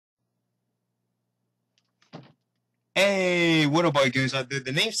Hey, what up, guys?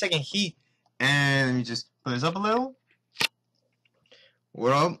 The name's Second Heat, and let me just put this up a little.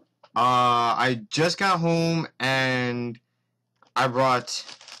 What up? I just got home and I bought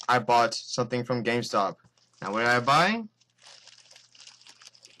something from GameStop. Now, what did I buy?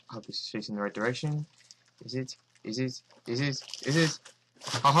 I hope this is facing the right direction. Is it? Is it? Is it? Is it?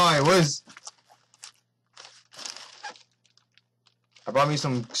 Haha, it was. I bought me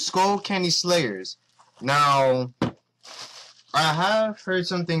some Skullcandy SLYRs. Now, I have heard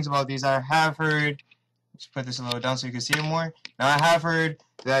some things about these. I have heard. Let's put this a little down so you can see it more. Now, I have heard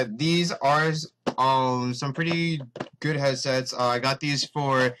that these are some pretty good headsets. I got these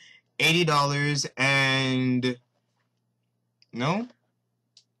for $80, and no,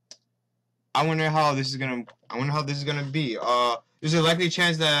 I wonder how this is gonna be. There's a likely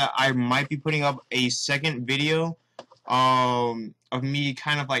chance that I might be putting up a second video of me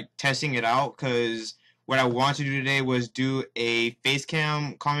kind of like testing it out, because what I want to do today was do a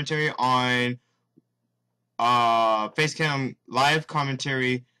facecam commentary on facecam live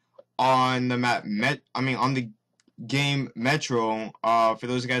commentary on the on the game Metro. For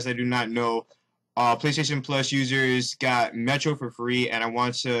those guys that do not know, PlayStation Plus users got Metro for free, and I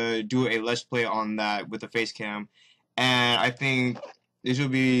want to do a Let's Play on that with the facecam, and I think this will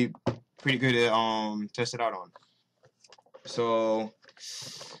be pretty good to test it out on. So,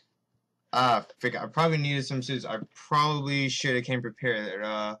 I probably needed some scissors. I probably should have came prepared.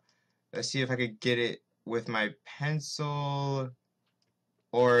 Let's see if I could get it with my pencil,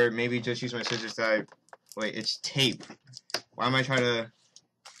 or maybe just use my scissors wait, it's tape. Why am I trying to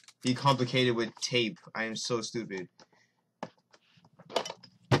be complicated with tape? I am so stupid.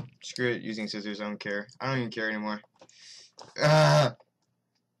 Screw it, using scissors, I don't care. I don't even care anymore.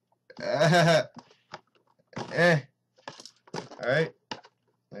 Alright,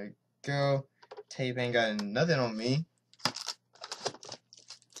 there you go. Tape ain't got nothing on me.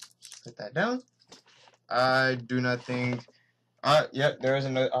 Put that down. I do not think. Yep, there is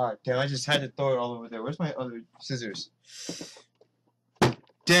another. Damn, I just had to throw it all over there. Where's my other scissors?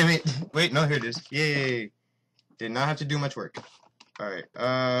 Damn it. Wait, no, here it is. Yay. Did not have to do much work. Alright,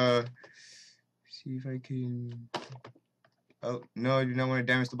 see if I can. Oh, no, I do not want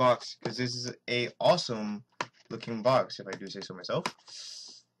to damage the box, because this is a awesome looking box, if I do say so myself.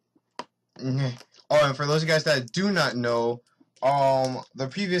 Oh, and for those of you guys that do not know, the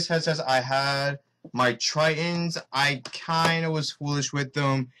previous headsets I had, my Tritons, I kind of was foolish with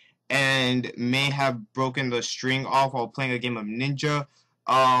them and may have broken the string off while playing a game of Ninja.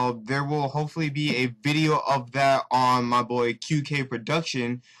 There will hopefully be a video of that on my boy QK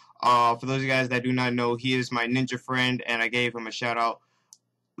Production. For those of you guys that do not know, he is my ninja friend, and I gave him a shout out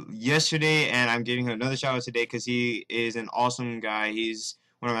yesterday, and I'm giving him another shout out today because he is an awesome guy. He's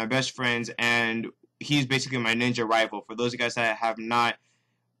one of my best friends, and he's basically my ninja rival. For those of you guys that have not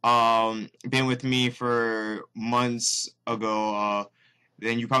been with me for months ago,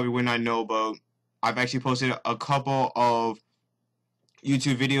 then you probably would not know, but I've actually posted a couple of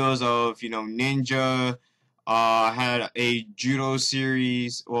YouTube videos of, ninja. I had a judo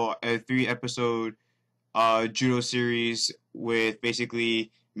series, well, a 3-episode judo series with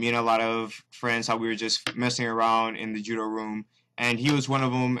basically me and a lot of friends, how we were just messing around in the judo room, and he was one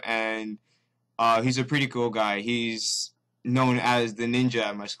of them, and he's a pretty cool guy. He's known as the ninja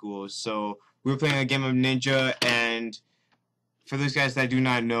at my school. So we were playing a game of ninja, and for those guys that do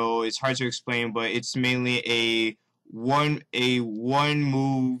not know, it's hard to explain, but it's mainly a one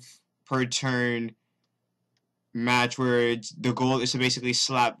move per turn match where the goal is to basically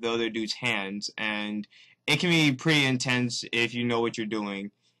slap the other dude's hands, and it can be pretty intense if you know what you're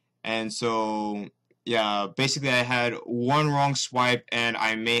doing. And so, yeah, basically I had one wrong swipe, and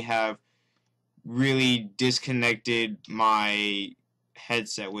I may have really disconnected my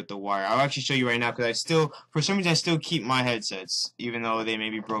headset with the wire. I'll actually show you right now, because for some reason, I still keep my headsets, even though they may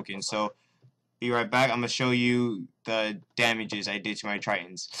be broken. So, be right back. I'm going to show you the damages I did to my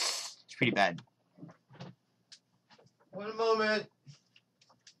Tritons. It's pretty bad. One moment.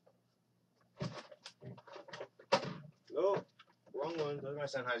 Oh, wrong one. Those are my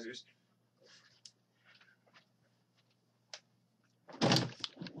Sennheisers.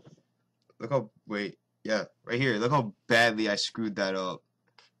 Look how, wait, yeah, right here. Look how badly I screwed that up.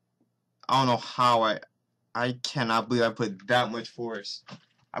 I don't know how I cannot believe I put that much force.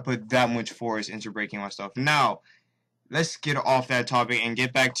 I put that much force into breaking my stuff. Now, let's get off that topic and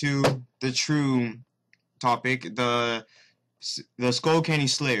get back to the true topic, the Skullcandy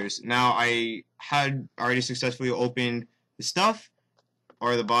SLYRs. Now, I had already successfully opened the stuff,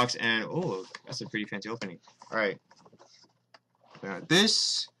 or the box, and oh, that's a pretty fancy opening. Alright.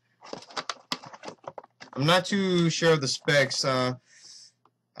 This, I'm I'm not too sure of the specs. We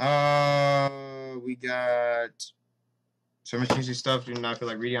got so much easy stuff. Do not feel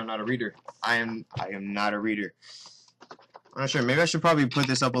like reading. I'm not a reader. I am not a reader. I'm not sure. Maybe I should probably put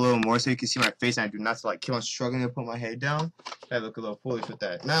this up a little more so you can see my face and I do not like keep on struggling to put my head down. I look a little foolish with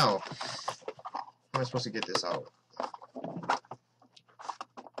that. Now, how am I supposed to get this out?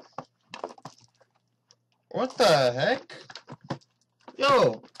 What the heck?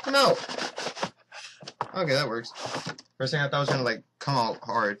 Yo, come out. Okay, that works. First thing I thought was gonna like come out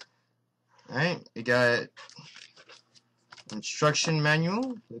hard. Alright, we got instruction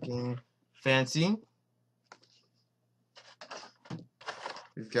manual, looking fancy.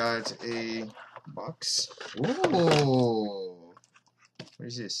 We've got a box. Ooh, what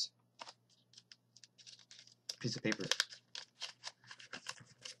is this? Piece of paper.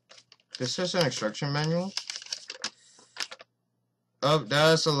 This is an instruction manual. Oh,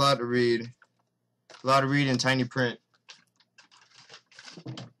 that's a lot to read. A lot to read in tiny print.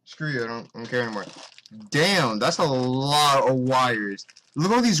 Screw you, I don't care anymore. Damn, that's a lot of wires.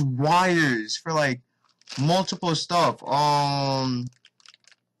 Look at all these wires for like multiple stuff. What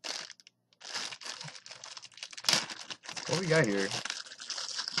we got here?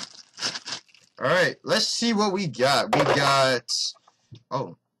 Alright, let's see what we got. We got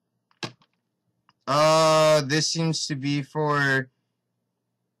this seems to be for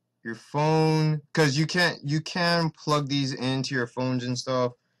your phone, because you can plug these into your phones and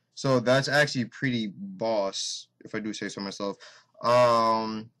stuff. So that's actually pretty boss, if I do say so myself.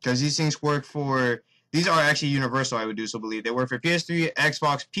 Because these things work for, these are actually universal, I would do so believe. They work for PS3,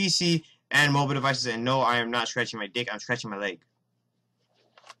 Xbox, PC, and mobile devices. And no, I am not scratching my dick, I'm scratching my leg.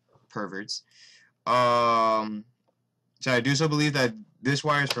 Perverts. So I do so believe that this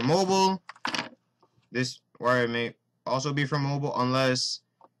wire is for mobile. This wire may also be for mobile, unless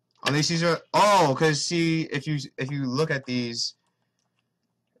these are, because see, if you look at these,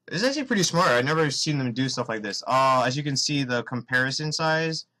 it's actually pretty smart. I've never seen them do stuff like this. As you can see, the comparison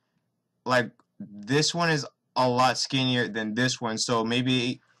size, like this one is a lot skinnier than this one. So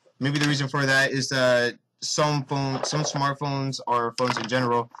maybe the reason for that is that some smartphones or phones in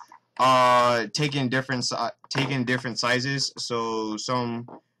general, taking different sizes. So some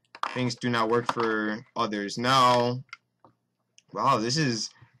things do not work for others. Now, wow, this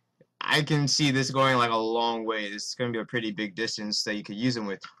is. I can see this going like a long way. This is gonna be a pretty big distance that you could use them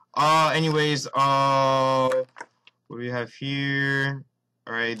with. Anyways, what do we have here?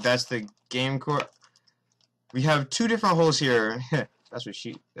 Alright, that's the game cord. We have two different holes here. That's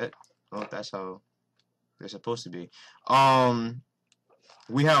what that's how they're supposed to be.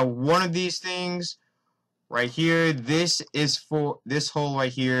 We have one of these things right here. This hole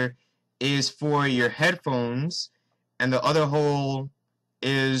right here is for your headphones, and the other hole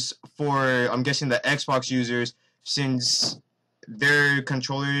is for, I'm guessing, the Xbox users, since their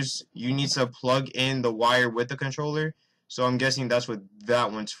controllers, you need to plug in the wire with the controller. So I'm guessing that's what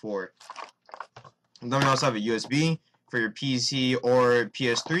that one's for. And then we also have a USB for your PC or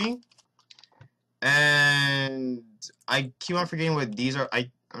PS3. And I keep on forgetting what these are. I'm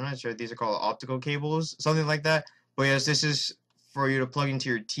not sure. These are called optical cables, something like that. But yes, this is for you to plug into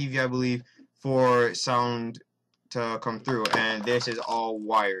your TV, I believe, for sound to come through. And this is all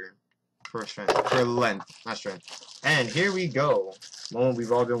wire for strength, for length, not strength. And here we go, the moment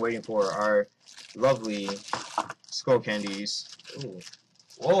we've all been waiting for, our lovely skull candies. Ooh.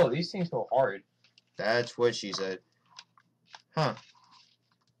 Whoa, these things go hard. That's what she said. Huh.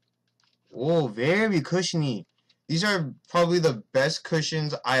 Whoa, very cushiony. These are probably the best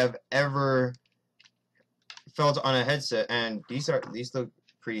cushions I have ever felt on a headset, and these look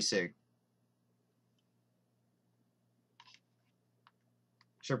pretty sick.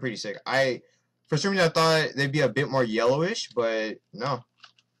 Sure, pretty sick. For some reason I thought they'd be a bit more yellowish, but no.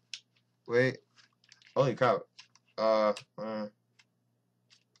 Wait. Holy crap. I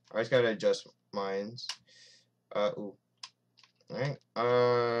just gotta adjust mines. Ooh. Alright.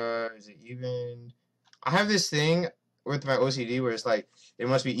 Is it even? I have this thing with my OCD where it's like, it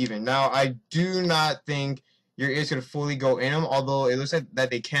must be even. Now, I do not think your ears could fully go in them, although it looks like that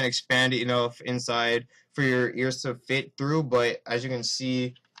they can expand enough inside for your ears to fit through. But as you can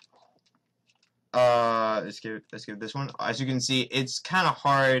see, let's give this one. As you can see, it's kind of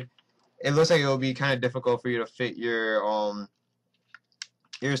hard. It looks like it will be kind of difficult for you to fit your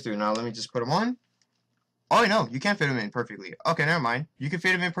ears through. Now let me just put them on. Oh no, you can't fit them in perfectly. Okay, never mind. You can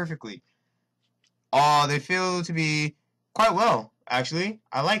fit them in perfectly. They feel to be quite well, actually.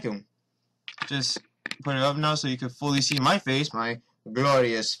 I like them. Just put it up now so you can fully see my face, my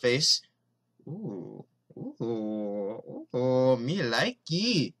glorious face. Ooh, ooh, ooh, me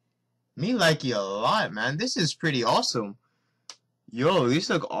likey. Me like it a lot, man. This is pretty awesome. Yo, these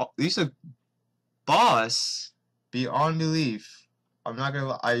look boss beyond belief. I'm not gonna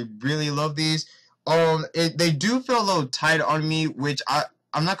lie, I really love these. They do feel a little tight on me, which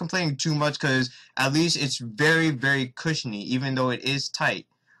I'm not complaining too much because at least it's very, very cushiony, even though it is tight.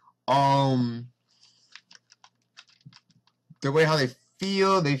 Um, the way how they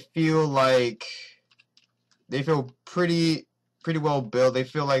feel like they feel pretty well built. They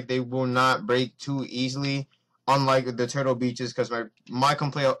feel like they will not break too easily, unlike the Turtle Beaches. Because my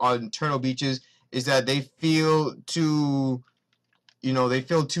complaint on Turtle Beaches is that they feel too, they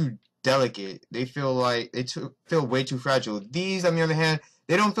feel too delicate. They feel like feel way too fragile. These, on the other hand,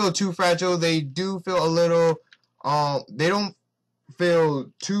 they don't feel too fragile. They do feel a little, they don't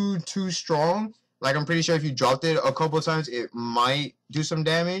feel too strong. Like, I'm pretty sure if you dropped it a couple of times, it might do some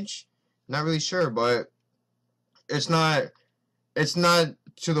damage. Not really sure, but it's not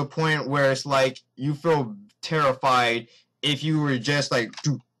to the point where it's like you feel terrified if you were just like,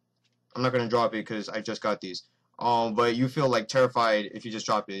 dude, I'm not gonna drop it because I just got these. But you feel like terrified if you just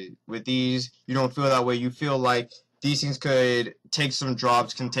drop it. With these, you don't feel that way. You feel like these things could take some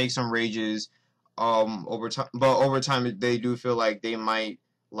drops, can take some rages, over time. But over time, they do feel like they might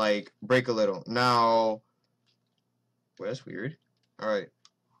like break a little. Now, well, that's weird. All right.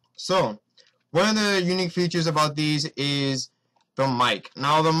 So, one of the unique features about these is the mic.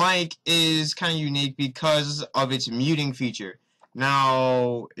 Now, the mic is kind of unique because of its muting feature.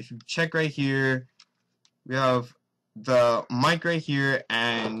 Now, if you check right here, we have the mic right here,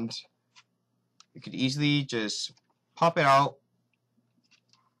 and you could easily just pop it out.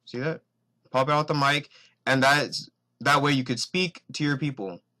 See that? Pop it out the mic, and that way you could speak to your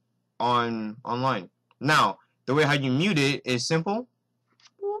people online. Now, the way how you mute it is simple.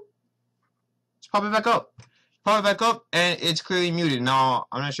 Just pop it back up. Pop it back up, and it's clearly muted. Now,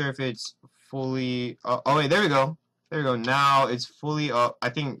 I'm not sure if it's fully oh wait, there we go. There we go. Now it's fully up. I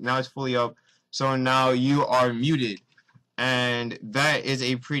think now it's fully up. So now you are muted. And that is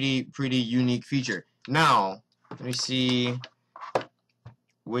a pretty unique feature. Now, let me see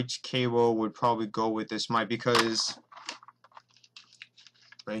which cable would probably go with this mic, because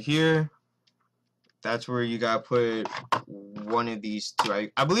right here, that's where you gotta put one of these two.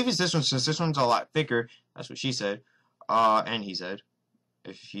 I believe it's this one, since this one's a lot thicker. That's what she said. And he said,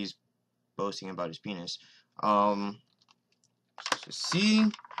 if he's boasting about his penis. Let's just see.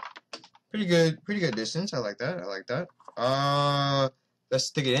 Pretty good distance. I like that. Let's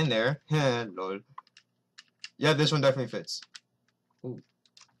stick it in there. Lord. Yeah, this one definitely fits. Ooh,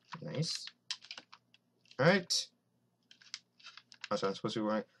 nice. All right. That's what I'm supposed to be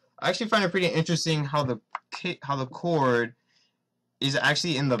wearing. I actually find it pretty interesting how the cord is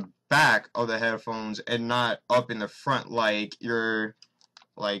actually in the back of the headphones and not up in the front like your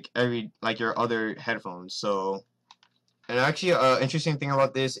other headphones. So, and actually, interesting thing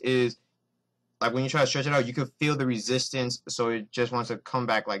about this is, like, when you try to stretch it out, you can feel the resistance, so it just wants to come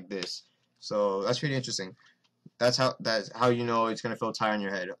back like this. So that's pretty interesting. That's how you know it's gonna feel tight on your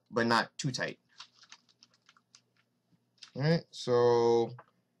head, but not too tight. All right, so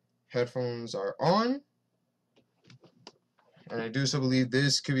headphones are on, and I do so believe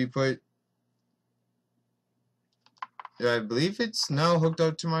this could be put. Yeah, I believe it's now hooked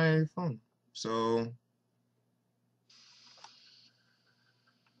up to my phone. So.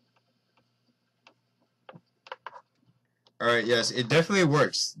 Alright, yes, it definitely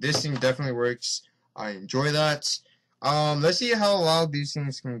works. This thing definitely works. I enjoy that. Let's see how loud these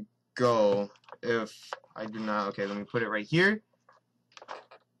things can go if I do not. Okay, let me put it right here.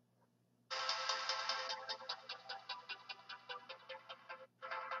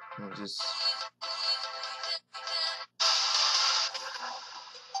 Let me just.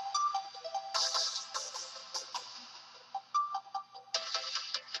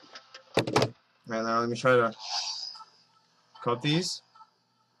 Right now, let me try to cut these.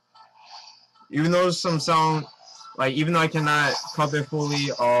 Even though some sound, like, even though I cannot cut it fully,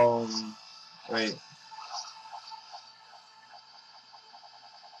 wait.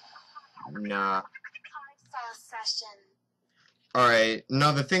 Nah. Alright,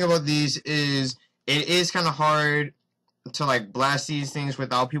 now the thing about these is, it is kind of hard to, like, blast these things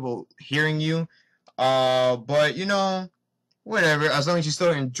without people hearing you. But, whatever, as long as you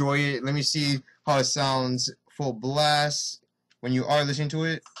still enjoy it. Let me see how it sounds full blast when you are listening to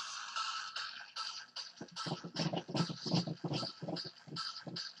it.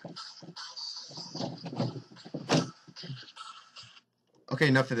 Okay,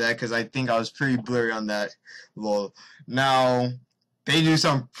 enough of that, because I think I was pretty blurry on that. Lol. Now, They do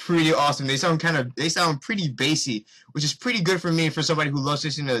sound pretty awesome. They sound pretty bassy, which is pretty good for me, for somebody who loves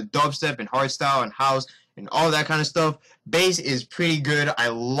listening to dubstep and hardstyle and house and all that kind of stuff. Bass is pretty good. I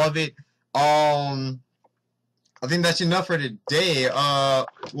love it. I think that's enough for today. Well,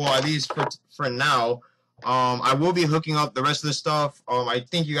 at least for now. I will be hooking up the rest of the stuff. I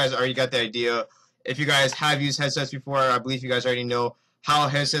think you guys already got the idea. If you guys have used headsets before, I believe you guys already know how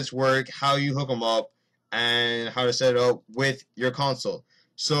headsets work, how you hook them up, and how to set it up with your console.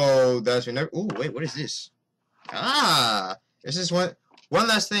 So that's your next. Ooh, wait, what is this? Ah, this is one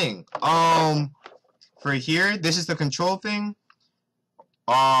last thing. For here, this is the control thing.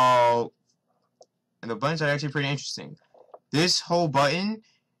 And the buttons are actually pretty interesting. This whole button,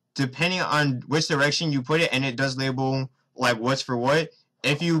 depending on which direction you put it, and it does label like what's for what.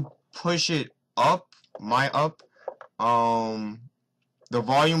 If you push it up, the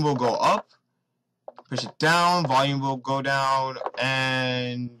volume will go up. Push it down, volume will go down,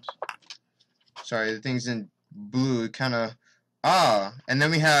 and sorry, the thing's in blue, kind of and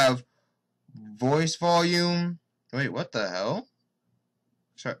then we have voice volume. Wait, what the hell?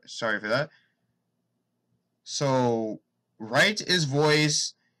 Sorry for that. So right is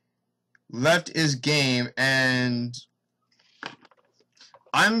voice, left is game, and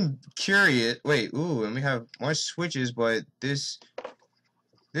I'm curious. Wait, ooh, and we have more switches, but this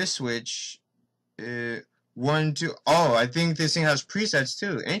switch, 1, 2. Oh, I think this thing has presets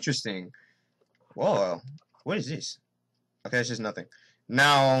too. Interesting. Whoa, what is this? Okay, it's just nothing.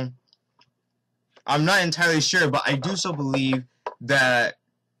 Now, I'm not entirely sure, but I do so believe that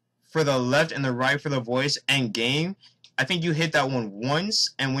for the left and the right for the voice and game, I think you hit that one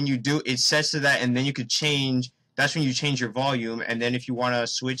once, and when you do, it sets to that, and then you could change. That's when you change your volume, and then if you want to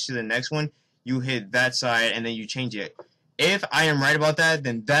switch to the next one, you hit that side, and then you change it. If I am right about that,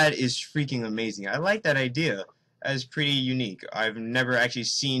 then that is freaking amazing. I like that idea. That is pretty unique. I've never actually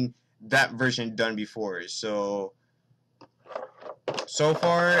seen that version done before. So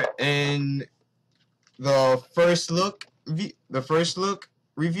far in the first look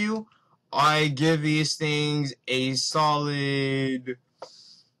review, I give these things a solid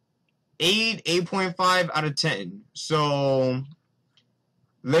 8.5 out of 10. So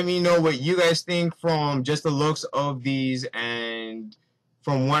let me know what you guys think from just the looks of these and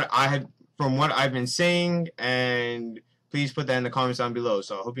from what I've been saying, and please put that in the comments down below.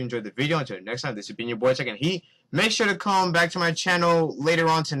 So I hope you enjoyed the video. Until next time, this has been your boy Second Heat. Make sure to come back to my channel later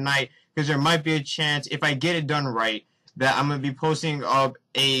on tonight, because there might be a chance, if I get it done right, that I'm going to be posting up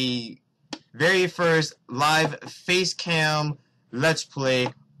a very first live face cam let's play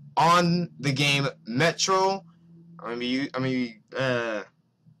on the game Metro. Actually,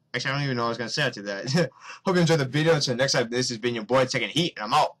 I don't even know what I was going to say after that. Hope you enjoyed the video. Until next time, this has been your boy Second Heat, and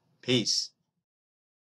I'm out. Peace.